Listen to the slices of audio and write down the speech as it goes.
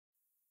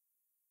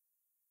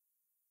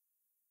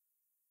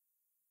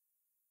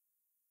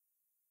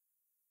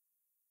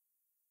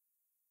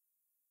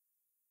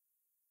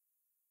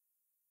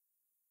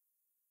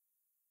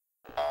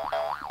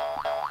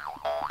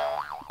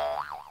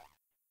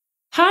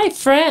Hi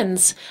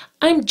friends,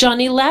 I'm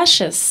Johnny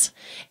Lashes,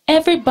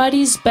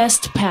 everybody's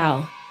best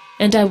pal,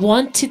 and I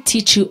want to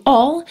teach you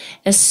all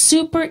a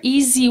super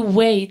easy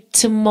way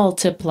to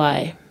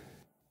multiply.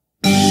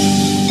 Playing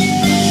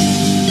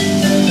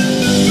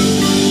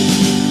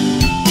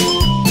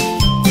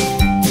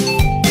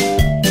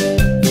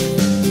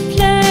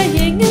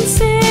and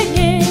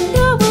singing,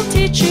 I will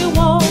teach you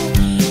all,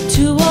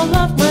 to all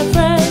of my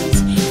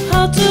friends,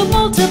 how to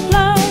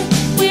multiply.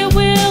 We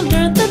will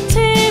learn the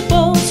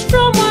tables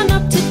from 1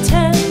 up to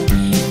 10.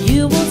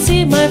 You will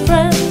see, my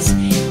friends,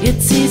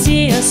 it's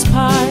easy as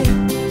pie.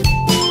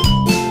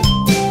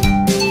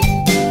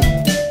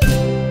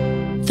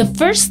 The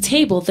first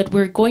table that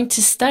we're going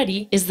to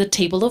study is the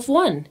table of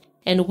 1,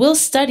 and we'll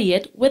study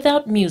it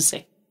without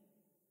music.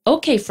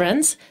 Okay,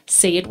 friends,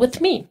 say it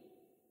with me.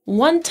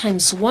 1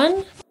 times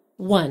 1,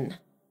 1.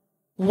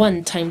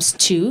 1 times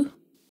 2,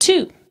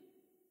 2.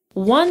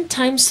 1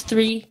 times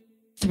 3,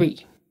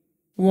 3.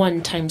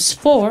 1 times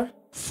 4,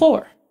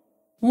 4.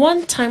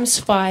 1 times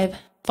 5,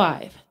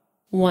 5.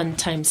 1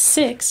 times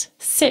 6,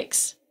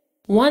 6.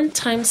 1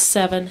 times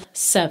 7,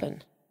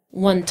 7.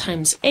 1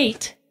 times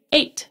 8,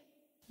 8.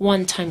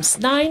 1 times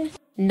 9,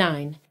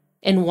 9.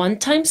 And 1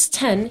 times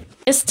 10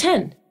 is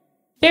 10.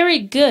 Very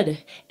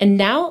good. And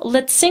now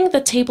let's sing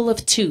the table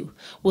of 2.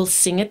 We'll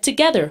sing it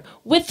together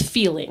with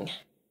feeling.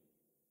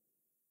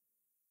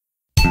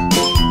 2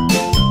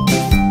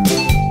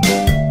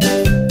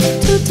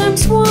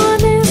 times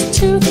 1 is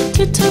 2.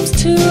 2 times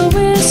 2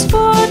 is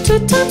 4.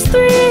 2 times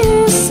 3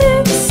 is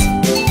 6.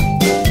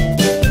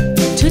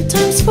 2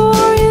 times 4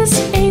 is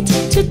 8.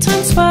 2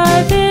 times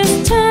 5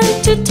 is 10.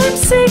 2 times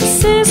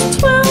 6 is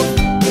 12.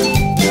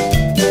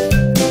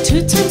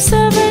 2 times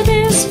 7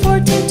 is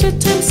 14, 2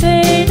 times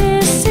 8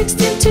 is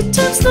 16, 2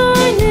 times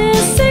 9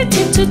 is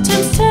 18, 2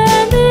 times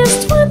 10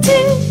 is 20.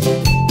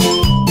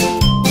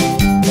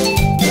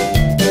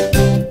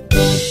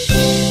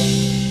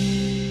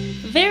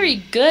 Very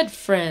good,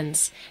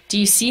 friends. Do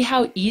you see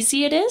how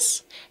easy it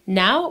is?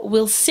 Now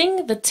we'll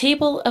sing the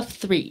table of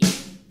 3.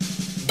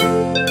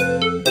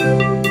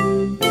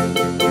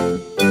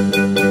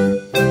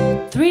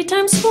 3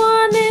 times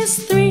 1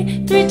 is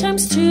 3, 3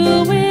 times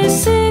 2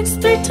 is 6,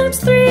 3 times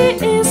 3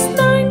 is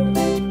 9.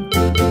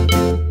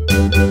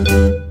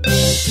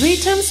 3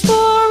 times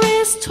 4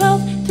 is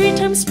 12, 3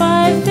 times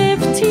 5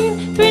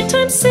 15, 3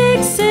 times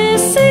 6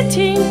 is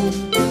 18.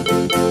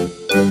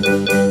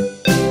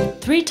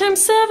 3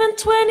 times 7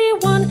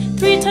 21,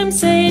 3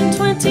 times 8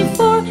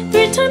 24,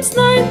 3 times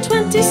 9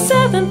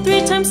 27,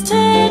 3 times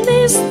 10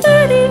 is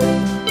 30.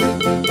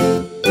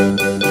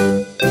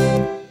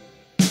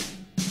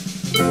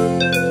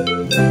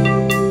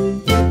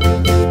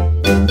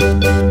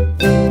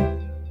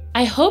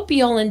 I hope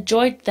you all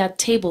enjoyed that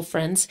table,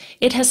 friends.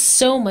 It has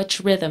so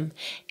much rhythm.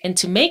 And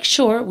to make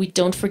sure we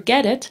don't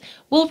forget it,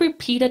 we'll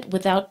repeat it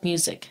without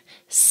music.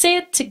 Say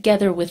it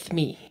together with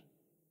me.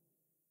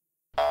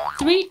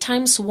 3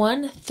 times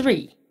 1,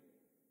 3.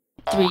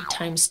 3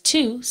 times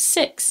 2,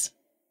 6.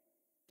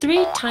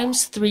 3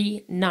 times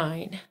 3,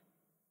 9.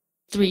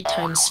 3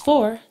 times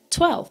 4,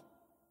 12.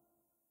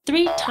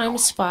 3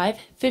 times 5,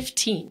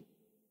 15.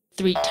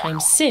 3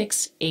 times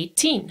 6,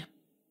 18.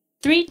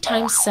 3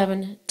 times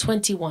 7,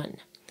 21.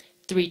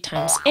 3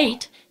 times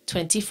 8,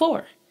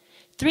 24.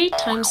 3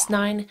 times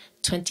 9,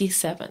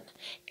 27.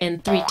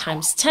 And 3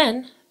 times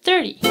 10,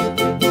 30.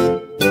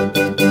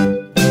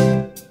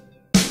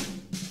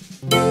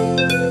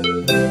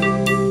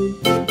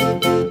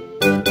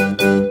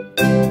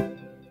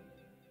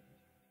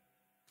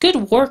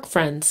 Good work,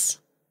 friends.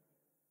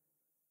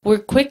 We're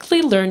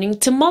quickly learning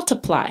to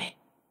multiply.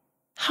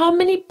 How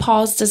many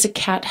paws does a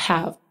cat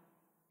have?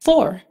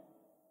 4.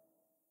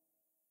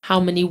 How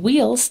many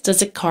wheels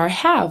does a car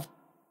have?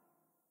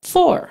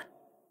 4.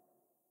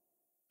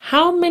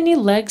 How many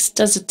legs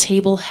does a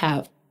table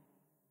have?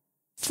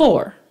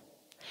 4.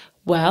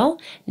 Well,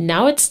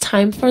 now it's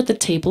time for the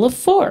table of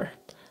 4.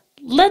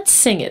 Let's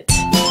sing it.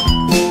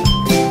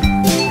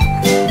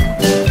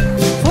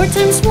 4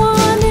 times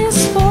 1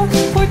 is 4.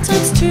 4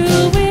 times 2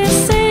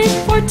 is 8.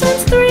 4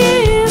 times 3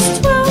 is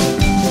 12.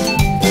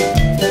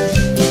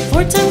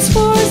 4 times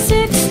 4 is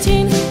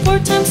 16. 4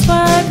 times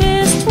 5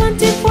 is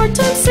 20. 4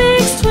 times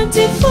 6,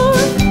 24.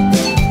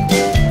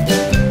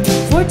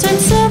 4 times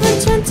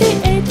 7,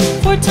 28.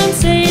 4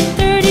 times 8,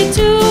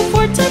 32.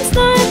 4 times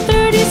 9,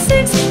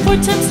 36. 4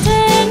 times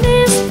 10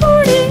 is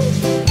 40.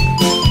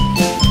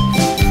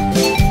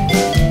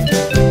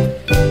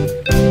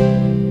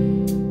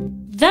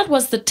 That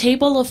was the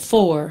table of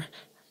 4.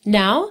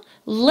 Now,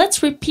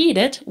 let's repeat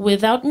it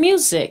without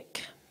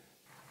music.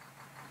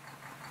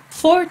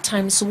 4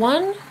 times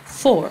 1,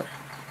 4.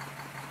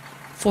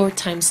 4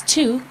 times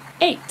 2,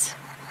 8.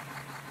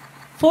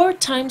 4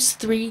 times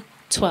 3,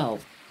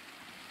 12.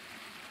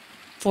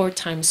 4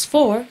 times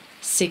 4,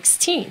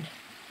 16.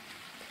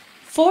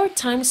 4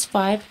 times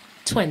 5,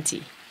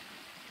 20.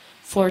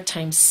 4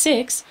 times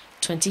 6,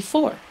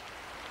 24.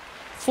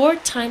 4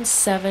 times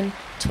 7,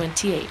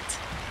 28.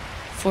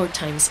 4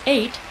 times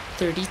 8,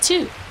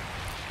 32.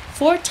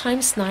 4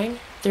 times 9,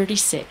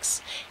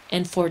 36.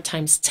 and 4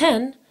 times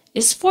 10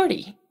 is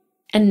 40.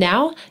 And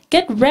now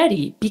get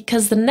ready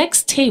because the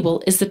next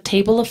table is the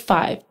table of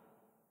 5.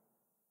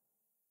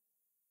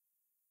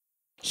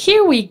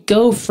 Here we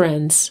go,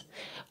 friends.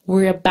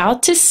 We're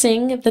about to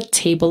sing the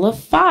table of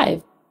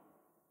 5.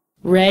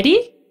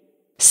 Ready?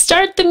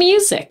 Start the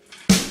music.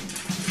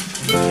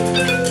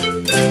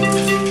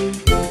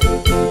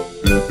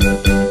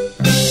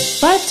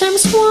 5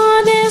 times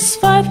 1 is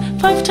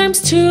 5, 5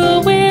 times 2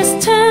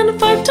 is 10,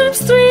 5 times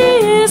 3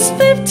 is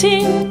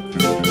 15.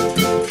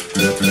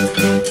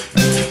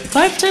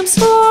 5 times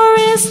 4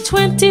 is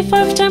 20,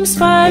 5 times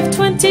 5,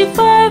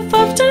 25,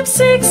 5 times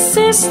 6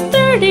 is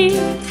 30.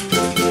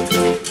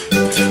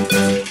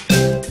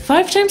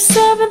 5 times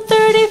 7,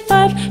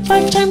 35,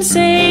 5 times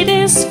 8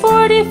 is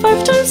 40,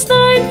 5 times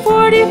 9,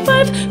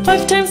 45,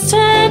 5 times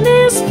 10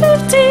 is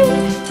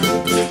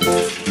 50.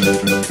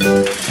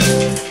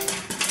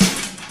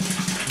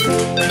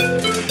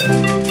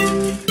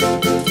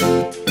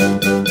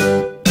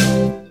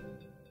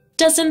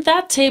 Doesn't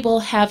that table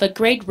have a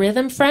great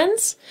rhythm,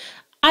 friends?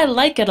 I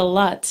like it a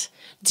lot.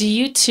 Do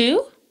you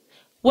too?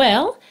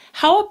 Well,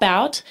 how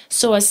about,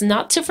 so as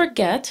not to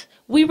forget,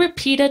 we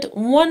repeat it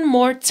one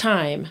more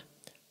time.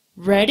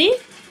 Ready?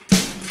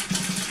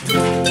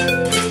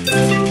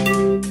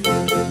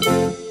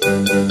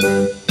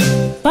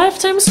 5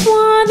 times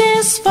 1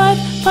 is 5,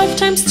 5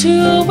 times 2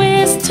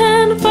 is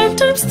 10, 5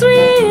 times 3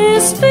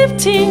 is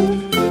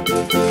 15.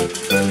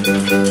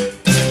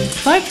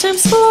 5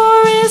 times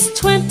 4 is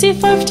 20,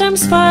 5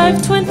 times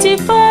 5,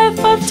 25,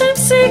 5 times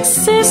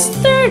 6 is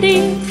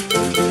 30.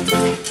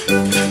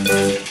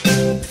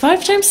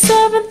 5 times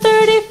 7,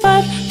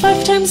 35,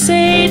 5 times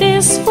 8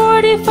 is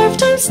 40, 5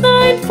 times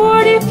 9,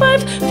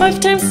 45, 5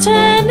 times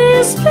 10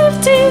 is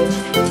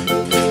 50.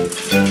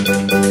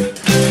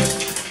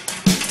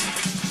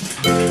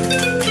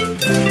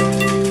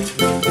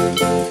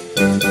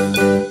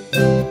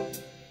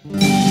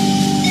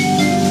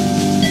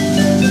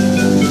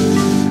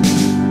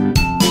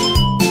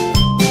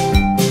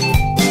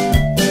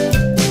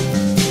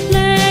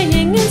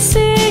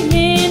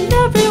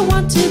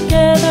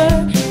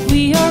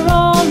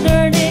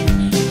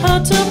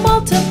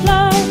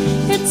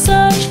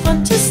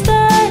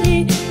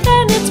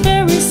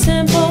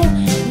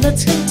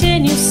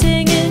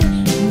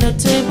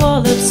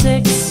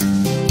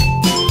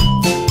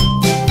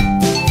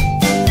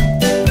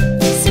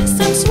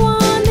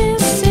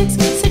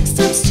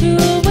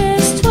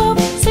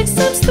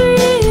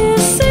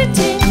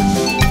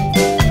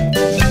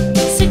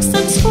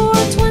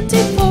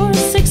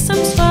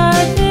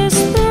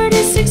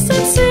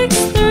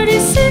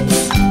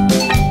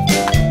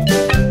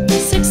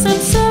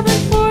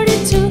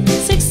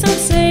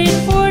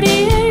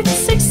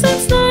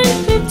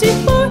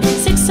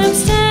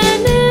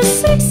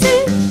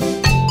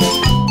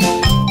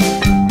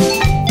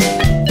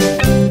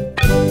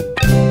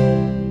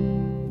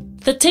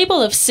 The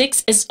table of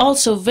 6 is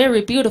also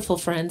very beautiful,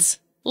 friends.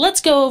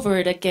 Let's go over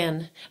it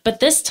again, but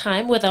this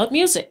time without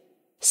music.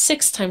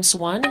 6 times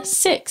 1,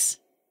 6.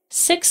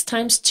 6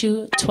 times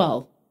 2,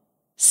 12.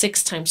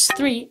 6 times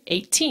 3,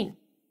 18.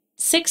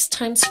 6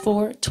 times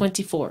 4,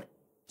 24.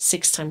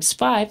 6 times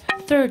 5,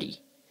 30.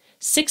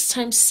 6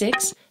 times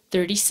 6,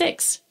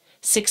 36.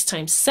 6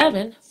 times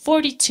 7,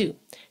 42.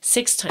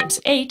 6 times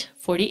 8,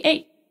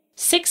 48.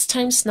 6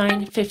 times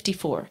 9,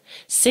 54.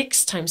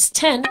 6 times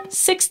 10,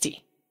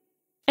 60.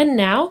 And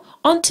now,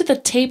 on to the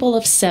table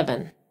of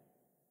 7.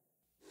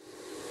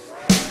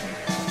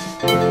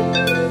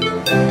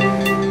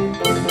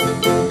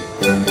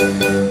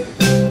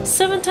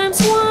 7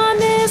 times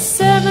 1 is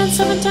 7,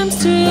 7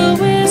 times 2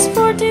 is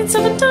 14,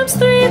 7 times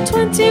 3,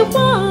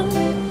 21.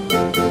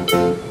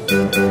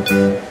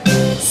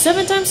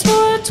 7 times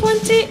 4,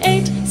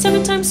 28,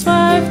 7 times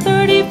 5,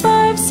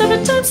 35,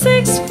 7 times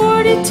 6,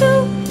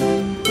 42.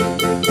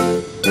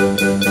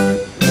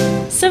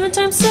 7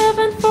 times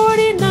 7,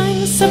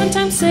 49, 7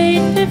 times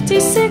 8,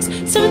 56,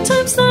 7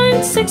 times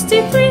 9,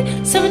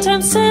 63, 7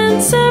 times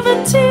 10,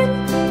 17.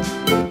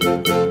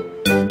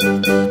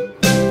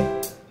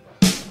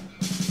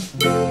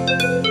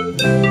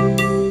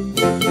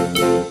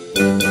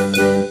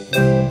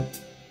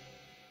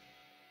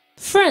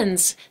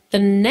 Friends, the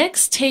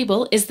next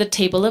table is the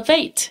table of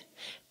 8.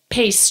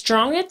 Pay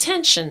strong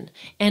attention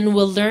and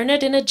we'll learn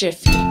it in a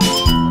jiffy.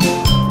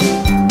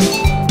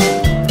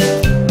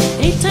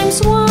 8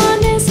 times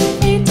 1 is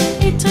 8,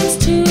 8 times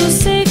 2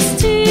 is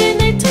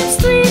 16, 8 times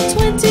 3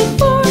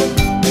 24.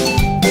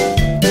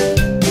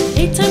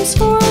 8 times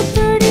 4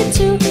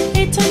 32,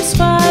 8 times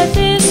 5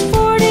 is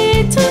 40,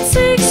 8 times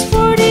 6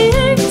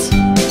 48.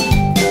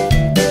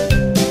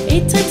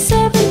 8 times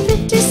 7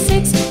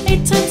 56,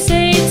 8 times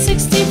 8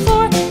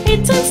 64,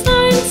 8 times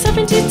 9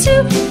 72,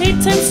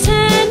 8 times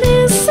 10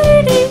 is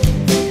 80.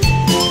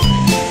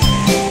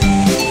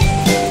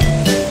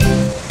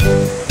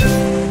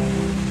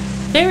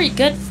 Very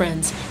good,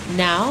 friends.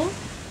 Now,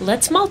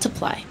 let's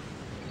multiply.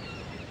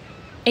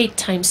 8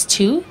 times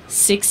 2,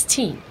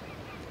 16.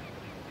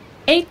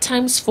 8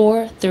 times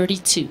 4,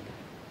 32.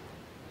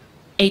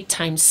 8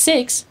 times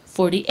 6,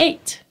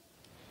 48.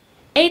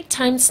 8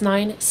 times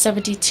 9,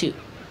 72.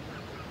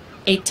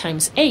 8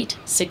 times 8,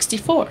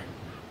 64.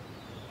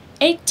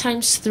 8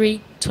 times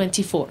 3,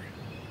 24.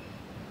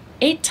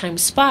 8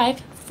 times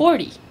 5,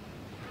 40.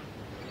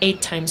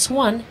 8 times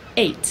 1,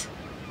 8.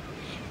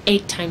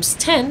 8 times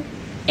 10,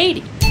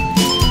 80.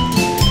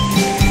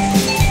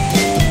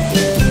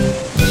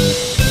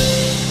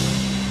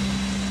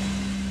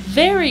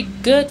 Very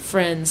good,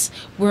 friends.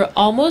 We're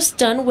almost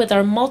done with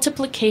our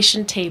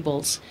multiplication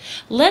tables.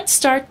 Let's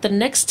start the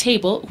next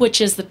table,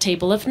 which is the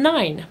table of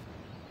 9.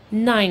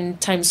 9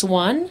 times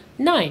 1,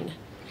 9.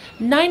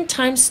 9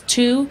 times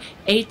 2,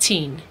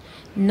 18.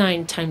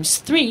 9 times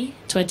 3,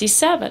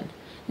 27.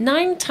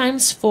 9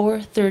 times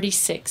 4,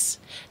 36.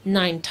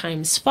 9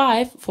 times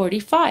 5,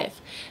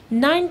 45.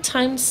 9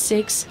 times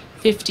 6,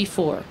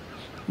 54.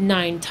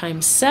 9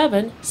 times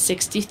 7,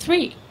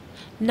 63.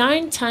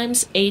 9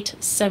 times 8,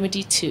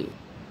 72.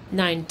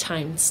 9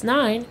 times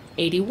 9,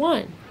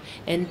 81.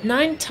 And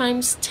 9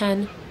 times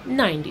 10,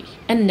 90.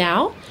 And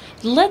now,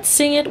 let's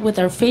sing it with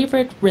our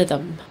favorite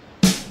rhythm.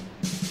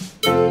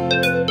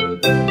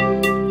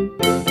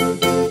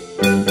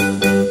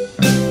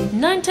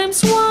 9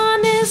 times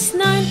 1 is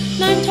 9.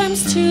 9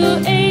 times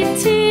 2,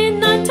 18.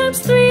 9 times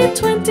 3,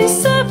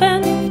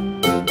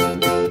 27.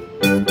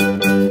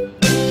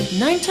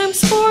 9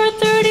 times 4,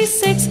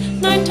 36.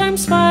 9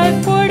 times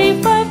 5,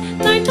 45.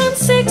 9 times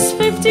 6,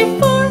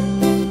 54.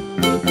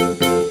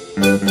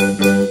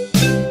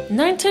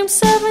 9 times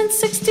 7,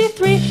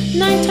 63.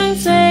 9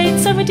 times 8,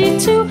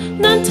 72.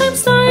 9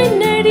 times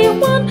 9,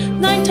 81.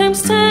 9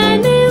 times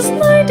 10 is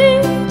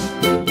 90.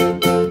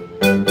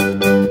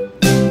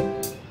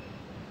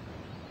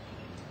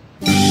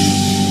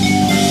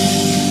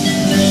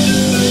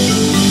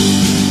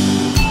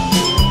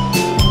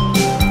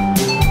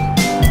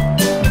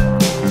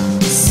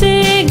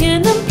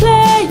 Singing and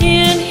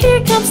playing,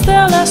 here comes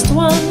the last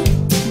one.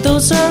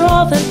 Those are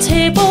all the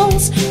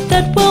tables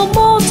that will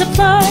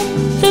multiply.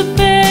 The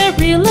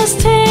very last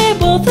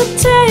table, the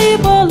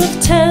table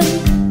of 10.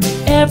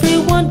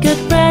 Everyone get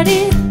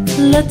ready,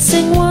 let's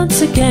sing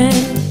once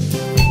again.